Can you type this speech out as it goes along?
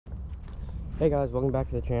Hey guys, welcome back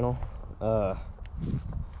to the channel.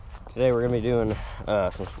 Today we're gonna be doing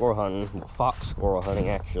some squirrel hunting, well, fox squirrel hunting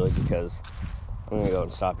actually, because I'm gonna go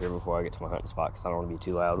and stop here before I get to my hunting spot because I don't want to be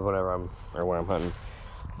too loud where I'm hunting.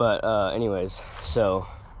 But anyways, so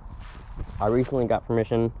I recently got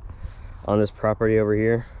permission on this property over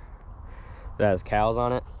here that has cows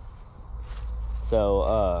on it.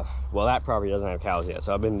 So well, that property doesn't have cows yet,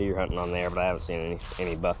 so I've been deer hunting on there, but I haven't seen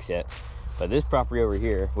any bucks yet. But this property over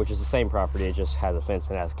here, which is the same property, it just has a fence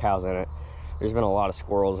and has cows in it. There's been a lot of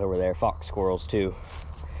squirrels over there, fox squirrels too.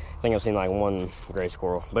 I think I've seen like one gray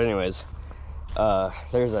squirrel. But anyways,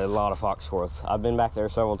 there's a lot of fox squirrels. I've been back there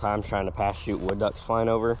several times trying to pass shoot wood ducks flying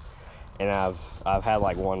over, and I've had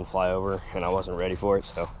like one fly over, and I wasn't ready for it,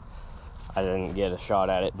 so I didn't get a shot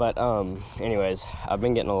at it. But anyways, I've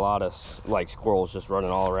been getting a lot of like squirrels just running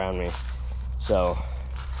all around me, so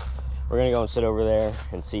we're gonna go and sit over there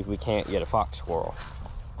and see if we can't get a fox squirrel.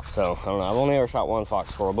 So I don't know, I've only ever shot one fox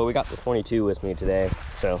squirrel, but we got the 22 with me today,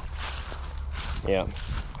 so yeah,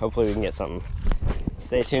 hopefully we can get something.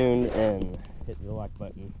 Stay tuned and hit the like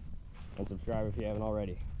button and subscribe if you haven't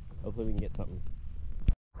already. Hopefully we can get something.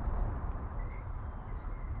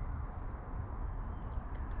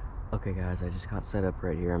 Okay guys, I just got set up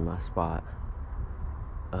right here in my spot.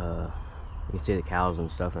 You can see the cows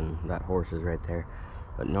and stuff, and that horse is right there.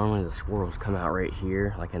 But normally the squirrels come out right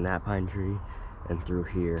here, like in that pine tree, and through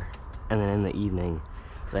here. And then in the evening,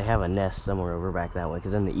 they have a nest somewhere over back that way,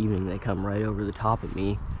 because in the evening they come right over the top of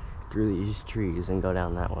me through these trees and go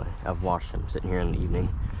down that way. I've watched them sitting here in the evening,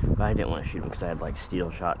 but I didn't want to shoot them because I had like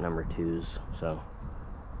steel shot number 2s. So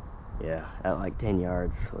yeah, at like 10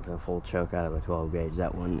 yards with a full choke out of a 12 gauge,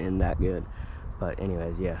 that one isn't that good. But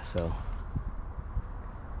anyways, yeah, so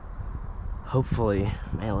hopefully,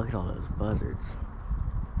 man, look at all those buzzards.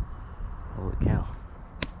 Holy cow.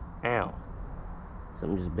 Ow.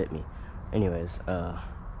 Something just bit me. Anyways, I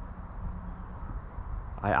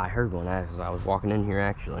heard one as I was walking in here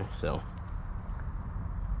actually, so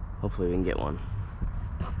hopefully we can get one.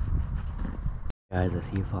 Guys, I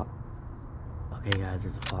see a fox. Okay guys,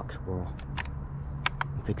 there's a fox squirrel.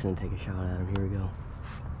 I'm fixing to take a shot at him. Here we go.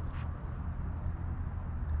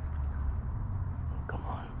 Oh, come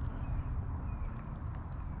on.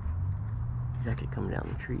 He's actually coming down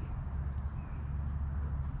the tree.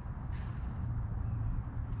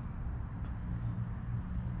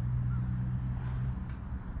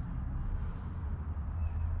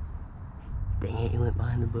 Dang it, he went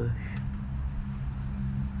behind the bush.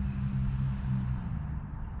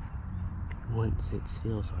 He wouldn't sit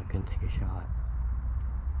still, so I couldn't take a shot.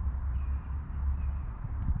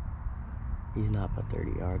 He's not but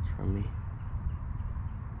 30 yards from me.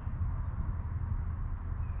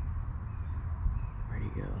 Where'd he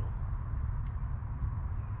go?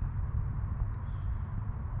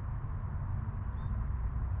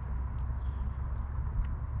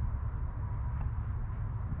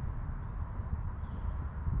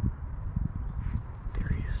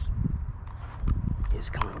 He's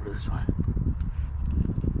coming over this way.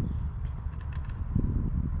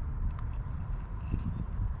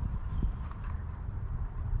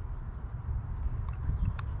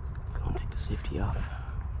 Go and take the safety off.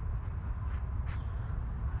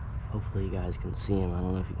 Hopefully you guys can see him. I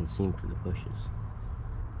don't know if you can see him through the bushes.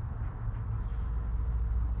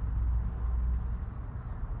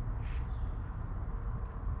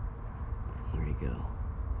 Where'd he go?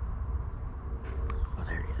 Oh,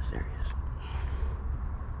 there he is, there he is.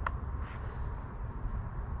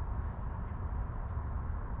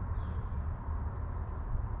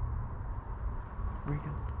 Where'd he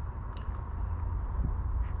go?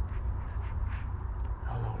 I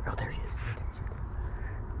don't know where. Oh, there he is.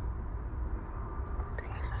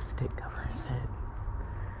 Dang, there's a stick covering his head.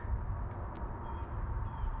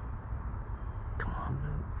 Come on,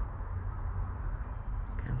 move.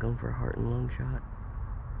 Okay, I'm going for a heart and lung shot.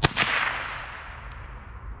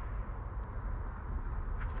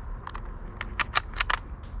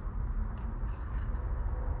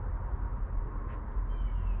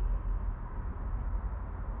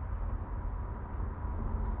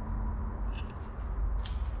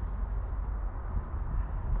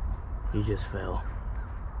 He just fell.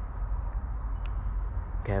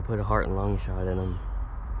 Okay, I put a heart and lung shot in him,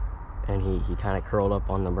 and he kind of curled up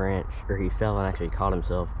on the branch, or he fell and actually caught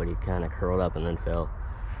himself, but he kind of curled up and then fell.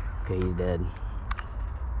 Okay, he's dead.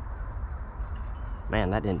 Man,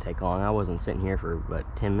 that didn't take long. I wasn't sitting here for but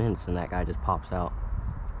 10 minutes and that guy just pops out.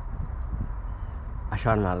 I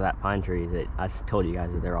shot him out of that pine tree that I told you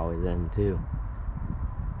guys that they're always in too.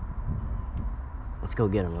 Let's go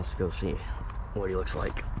get him. Let's go see what he looks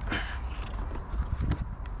like.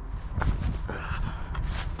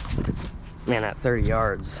 Man, at 30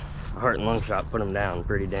 yards, a heart and lung shot put him down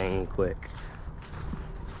pretty dang quick.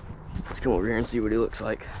 Let's come over here and see what he looks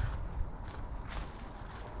like.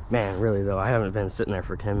 Man, really though, I haven't been sitting there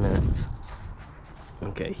for 10 minutes.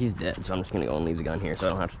 Okay, he's dead, so I'm just gonna go and leave the gun here so I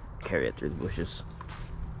don't have to carry it through the bushes.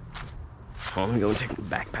 I'm gonna go and take the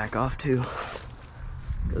backpack off too,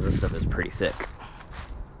 because this stuff is pretty thick.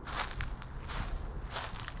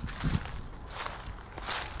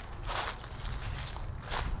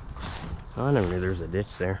 Oh, I never knew there was a ditch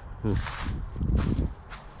there. Good,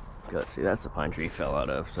 see, that's the pine tree he fell out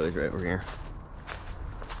of, so he's right over here.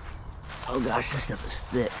 Oh gosh, this stuff is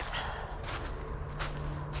thick.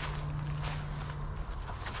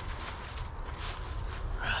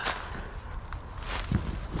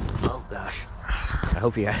 Oh gosh. I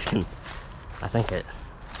hope you guys can, I think that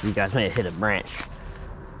you guys may have hit a branch.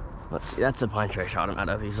 Let's see, that's the pine tree I shot him out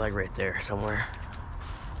of. He's like right there somewhere.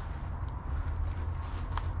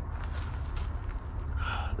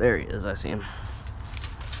 There he is, I see him.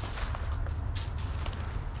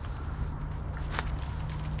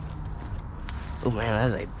 Oh man,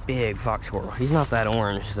 that's a big fox squirrel. He's not that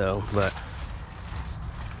orange though, but...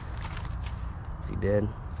 Is he dead?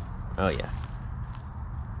 Oh yeah.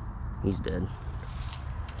 He's dead.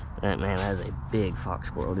 Man, that is a big fox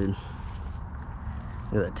squirrel, dude.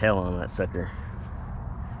 Look at the tail on that sucker.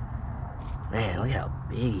 Man, look how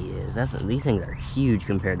big he is. These things are huge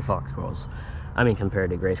compared to fox squirrels. I mean,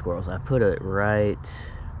 compared to gray squirrels. I put it right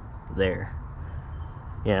there.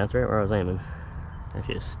 Yeah, that's right where I was aiming.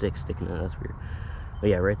 Actually, a stick sticking in it. That's weird.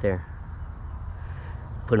 But yeah, right there.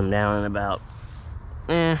 Put him down in about,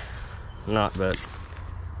 not but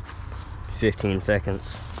 15 seconds.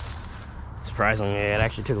 Surprisingly, it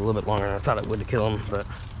actually took a little bit longer than I thought it would to kill him, but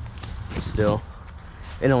still.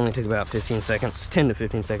 It only took about 15 seconds, 10 to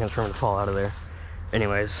 15 seconds for him to fall out of there.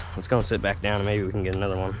 Anyways, let's go and sit back down and maybe we can get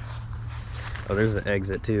another one. Oh, there's the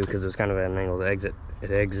exit too, because it was kind of at an angle. The exit, it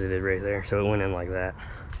exited right there, so it went in like that.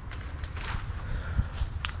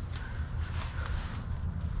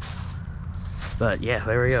 But yeah,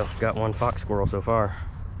 there we go. Got one fox squirrel so far.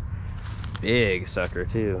 Big sucker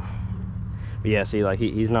too. But yeah, see, like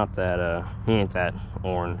he's not that, he ain't that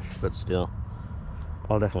orange, but still.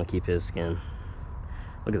 I'll definitely keep his skin.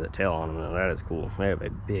 Look at the tail on him though, that is cool. They have a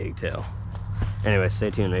big tail. Anyway, stay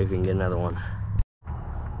tuned, maybe we can get another one.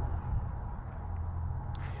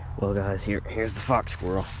 Well guys, here's the fox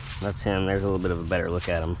squirrel. That's him. There's a little bit of a better look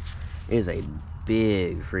at him. He is a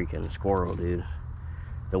big freaking squirrel, dude.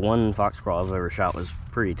 The one fox squirrel I've ever shot was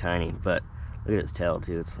pretty tiny, but look at his tail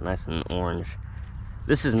too. It's nice and orange.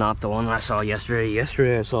 This is not the one I saw yesterday.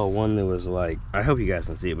 Yesterday I saw one that was like, I hope you guys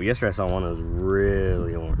can see it, but yesterday I saw one that was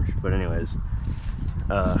really orange. But anyways,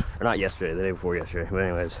 or not yesterday, the day before yesterday. But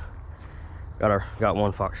anyways, got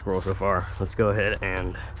one fox squirrel so far. Let's go ahead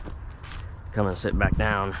and come and sit back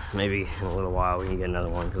down. Maybe in a little while we can get another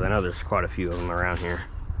one, because I know there's quite a few of them around here.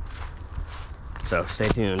 So stay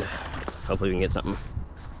tuned. Hopefully we can get something.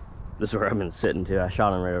 This is where I've been sitting too. I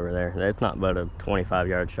shot him right over there. It's not but a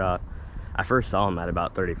 25-yard shot. I first saw him at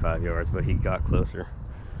about 35 yards, but he got closer.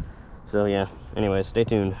 So yeah, anyways, stay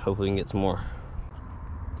tuned. Hopefully we can get some more.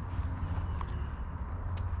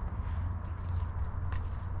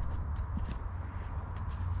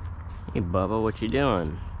 Hey Bubba, what you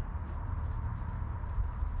doing?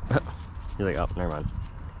 He's like, oh, never mind.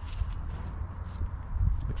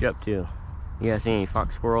 What you up to? You guys see any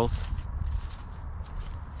fox squirrels?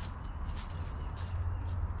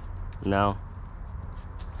 No?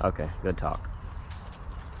 Okay, good talk.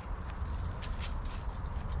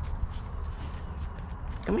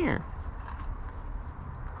 Come here.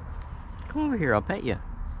 Come over here, I'll pet you.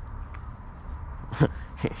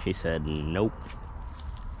 She said nope.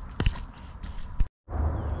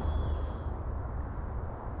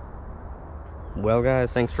 Well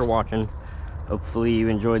guys, thanks for watching. Hopefully you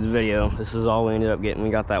enjoyed the video. This is all we ended up getting. We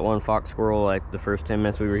got that one fox squirrel like the first 10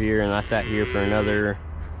 minutes we were here, and I sat here for another,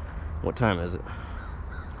 what time is it?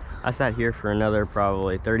 I sat here for another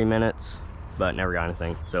probably 30 minutes, but never got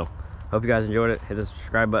anything. So hope you guys enjoyed it. Hit the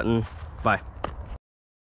subscribe button. Bye.